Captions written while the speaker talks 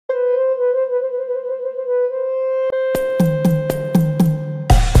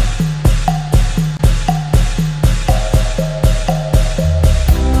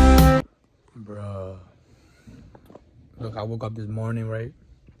I woke up this morning, right?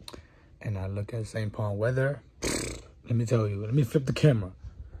 And I look at St. Paul weather. Let me tell you. Let me flip the camera.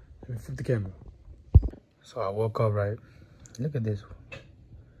 So I woke up, right? Look at this.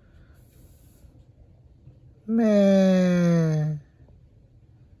 Man.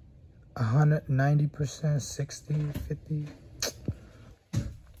 190%, 60, 50.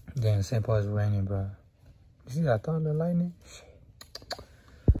 Damn, St. Paul is raining, bro. You see that thunder lightning?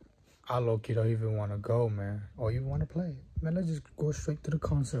 I low-key don't even want to go, man. Or even want to play. Man, let's just go straight to the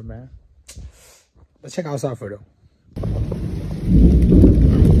concert, man. Let's check outside for though.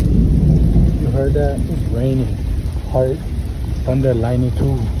 You heard that? It's raining. Hard. Thunder, lightning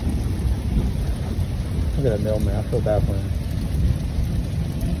too. Look at that Nell, man. I feel bad for him.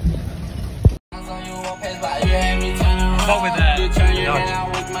 Fuck with that.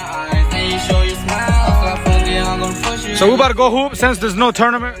 So we about to go hoop since there's no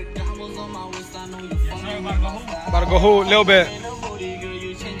tournament. About to go hoop a little bit.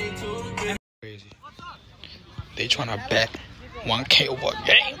 Crazy. They trying to bet 1K over a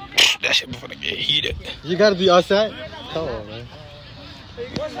game. That shit before they get heated. You gotta be outside. Come on, man.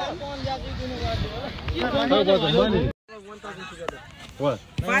 How about the money? What?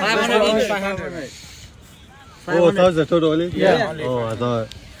 500. Oh, 1,000 total only? Yeah. Oh, I thought.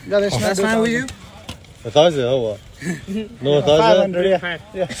 That's fine with you? 1,000 or what? No, 1,000? 500,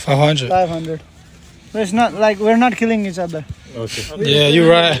 yeah. 500. 500. But it's not like we're not killing each other. Okay. Yeah, you're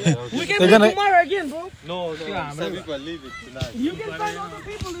right. We can play tomorrow again, bro. No, some people leave it tonight. You can find other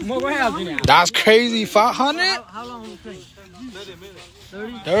people. That's crazy. 500? How long will we play?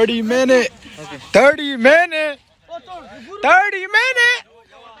 30 minutes. Okay. 30 minutes. 30 minutes.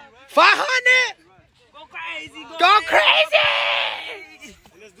 500. Go crazy.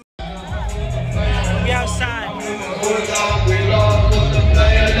 We outside.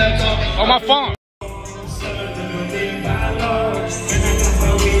 On my phone.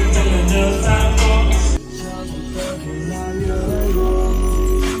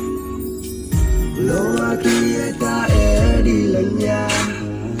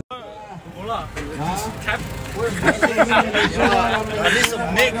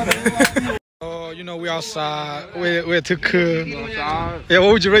 Oh, you know we outside. We're at Htoo. Yeah,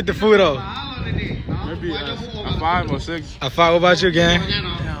 what would you rate the food though? Maybe a 5 or 6. A 5. What about you, gang?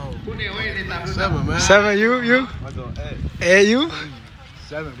 7, man. 7. You? I go 8. Hey, you?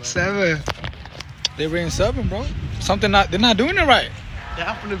 7, bro. 7. They bring 7, bro. Something they're not doing it right. They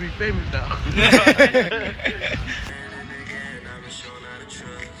happen to be famous now.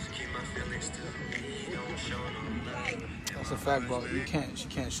 That's a fact, bro. You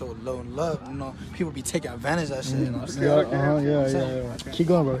can't show love. You know, people be taking advantage of that shit. You know what I'm saying? Yeah. Keep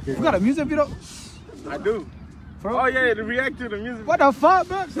going, bro. You got a music video? I do. Bro? Oh, yeah, to react to the music. What the fuck,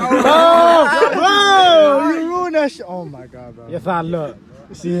 bro? Bro, you ruined that shit. Oh, my God, bro. Yes, I look.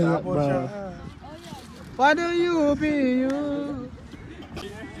 See that, bro. Why do you be you?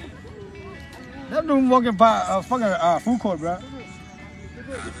 That dude walking by a fucking food court, bro.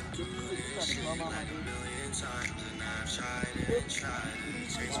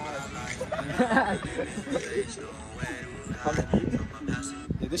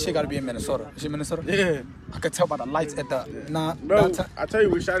 Yeah, this shit gotta be in Minnesota. Is it Minnesota? Yeah. I could tell by the lights at the Bro, I tell you,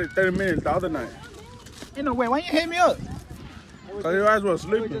 we shot it 30 minutes the other night. Ain't no way. Why you hit me up? Cause your eyes were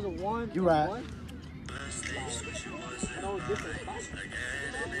sleeping. You right.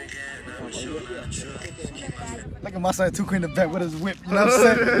 Look at my son Htoo in the back with his whip. You know what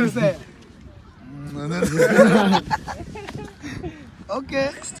I'm saying? What's that?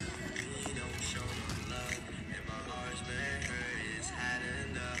 Okay.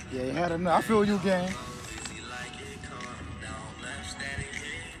 Yeah, you had enough. I feel you, gang.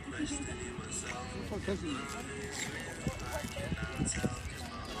 You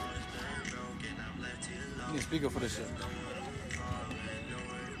need a speaker for this shit.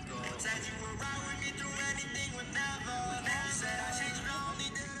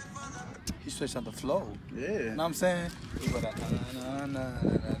 He switched on the flow. Yeah. You know what I'm saying?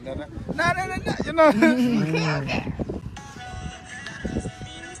 You know?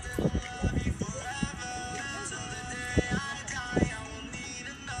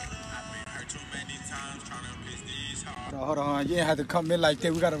 Hold on. You ain't have to come in like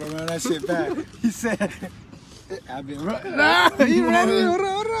that. We gotta run that shit back. He said, I've been running. Nah, he ready. Hold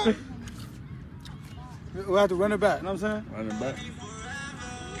on. We have to run it back. You know what I'm saying? Running back.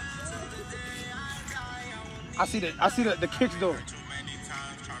 I see the kicks though.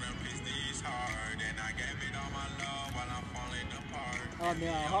 Oh,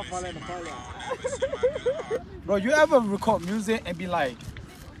 man, how falling apart. Bro, you ever record music and be like,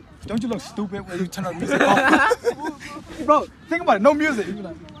 Don't you look stupid when you turn the music off? Bro, think about it. No music. You be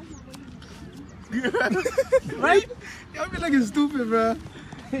like, right? Y'all be looking stupid, bro.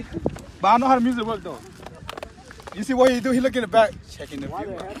 But I know how the music works though. You see what he do? He look in the back, checking the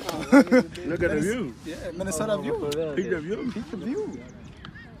view. Look at the view. Yeah, Minnesota view. Peek the view. Peek the view.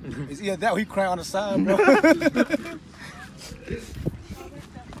 It's either that or he crying on the side, bro.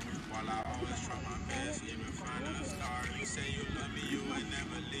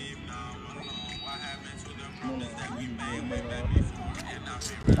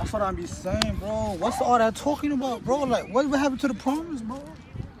 That's what I be saying, bro. What's all that talking about, bro? Like, what happened to the promise, bro?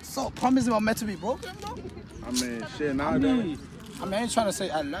 So, promise are meant to be broken, bro? I mean, shit, nowadays. I ain't trying to say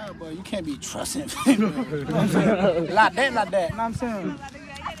I lie, but you can't be trusting people. You know what I'm saying? Like that. You know what I'm saying?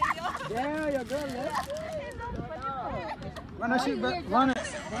 Yeah, your girl, yeah. Run that shit back. Run it.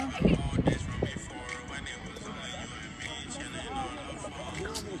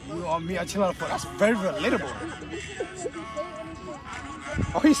 You on me, I chill out for. That's very relatable.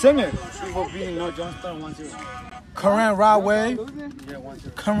 Oh, he's singing. Korean Rodway.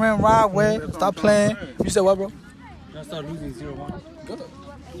 Korean Rodway. Stop playing. You said what, bro? I start losing 0-1. Good.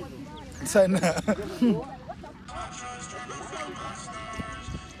 Say nah.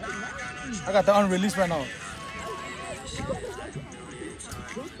 I got the unreleased right now.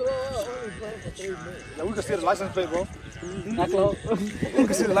 Yeah, we can see the license plate, bro. We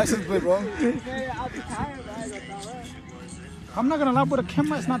can see the license plate, bro. I'm not gonna lie, but the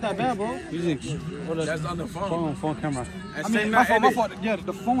camera is not that bad, bro. That's on the phone. Phone camera. I mean, my fault. Yeah,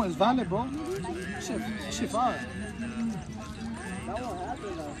 the phone is valid, bro. Shit fine.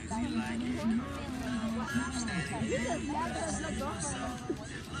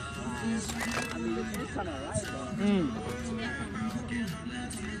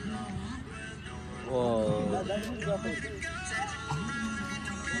 Whoa.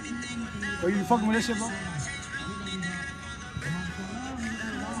 Are you fucking with this shit, bro?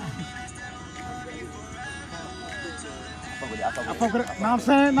 I fuck with it. Know what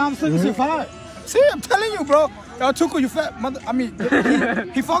I'm saying? This shit fine. See, I'm telling you, bro. Htoo, you fat mother. I mean,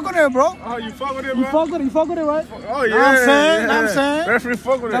 he fuck with it, bro. Oh, you fuck with it, bro? He fuck with it, right? Oh, yeah. Know what I'm saying? Referee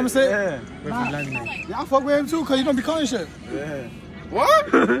fuck with it. I'm saying? Yeah, I fuck with him too, because you don't be calling shit. Yeah. What?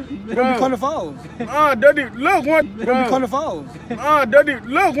 You don't be calling fouls. Dirty. Look, one. You don't be calling fouls. Dirty.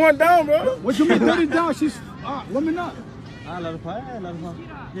 Look, one down, bro. What you mean, dirty down? She's, woman not.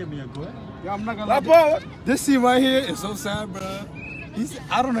 Give me a good. Yeah, I'm not gonna lie. This scene right here is so sad, bro.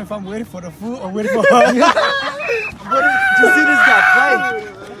 I don't know if I'm waiting for the food or waiting for her. I'm waiting to see this guy play.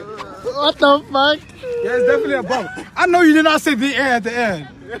 What the fuck? Yeah, it's definitely a bump. I know you did not say the end at the end.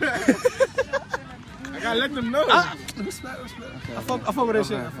 I gotta let them know. Respect. I fuck with that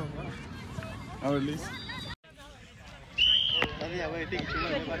shit. I'll release.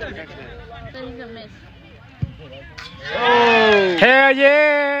 Oh. Hell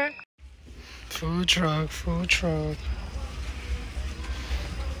yeah! Food truck.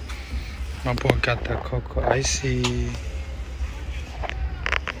 My boy got that cocoa icy.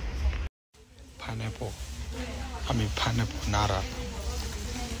 Pineapple nada.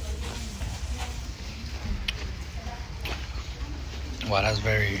 Wow, that's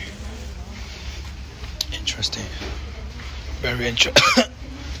very interesting. Very interesting.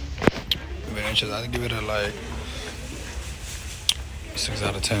 I'd give it a like 6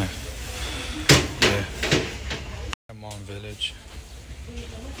 out of 10. Yeah. Hmong village.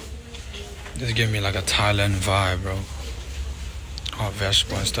 This give me like a Thailand vibe, bro. All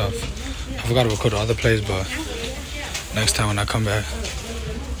vegetable and stuff. I forgot to record the other place, but next time when I come back,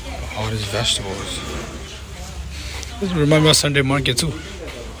 all these vegetables. This reminds me of Sunday market too.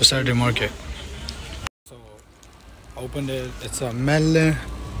 Or Saturday market. So I opened it. It's a melon.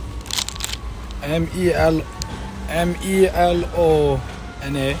 MELONA.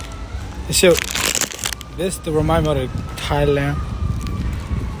 This to remind me of Thailand.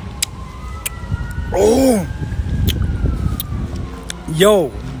 Oh,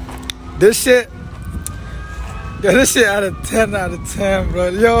 yo, this shit out of 10, bro.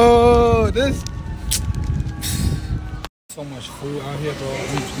 Yo, this so much food out here, bro.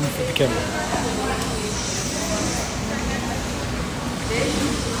 Let me put the camera.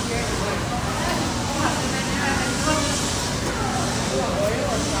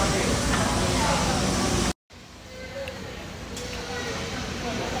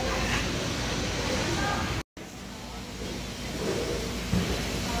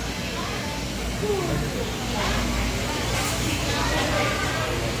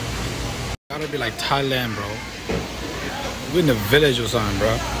 Gotta be like Thailand, bro. We're in the village or something,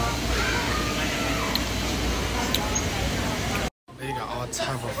 bro. They got all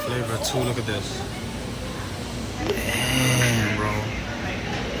type of flavor too. Look at this. Damn, bro.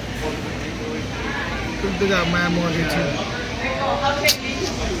 They got mad more here too.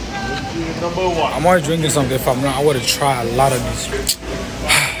 Number one. I'm already drinking something. If I'm not, I would have tried a lot of these.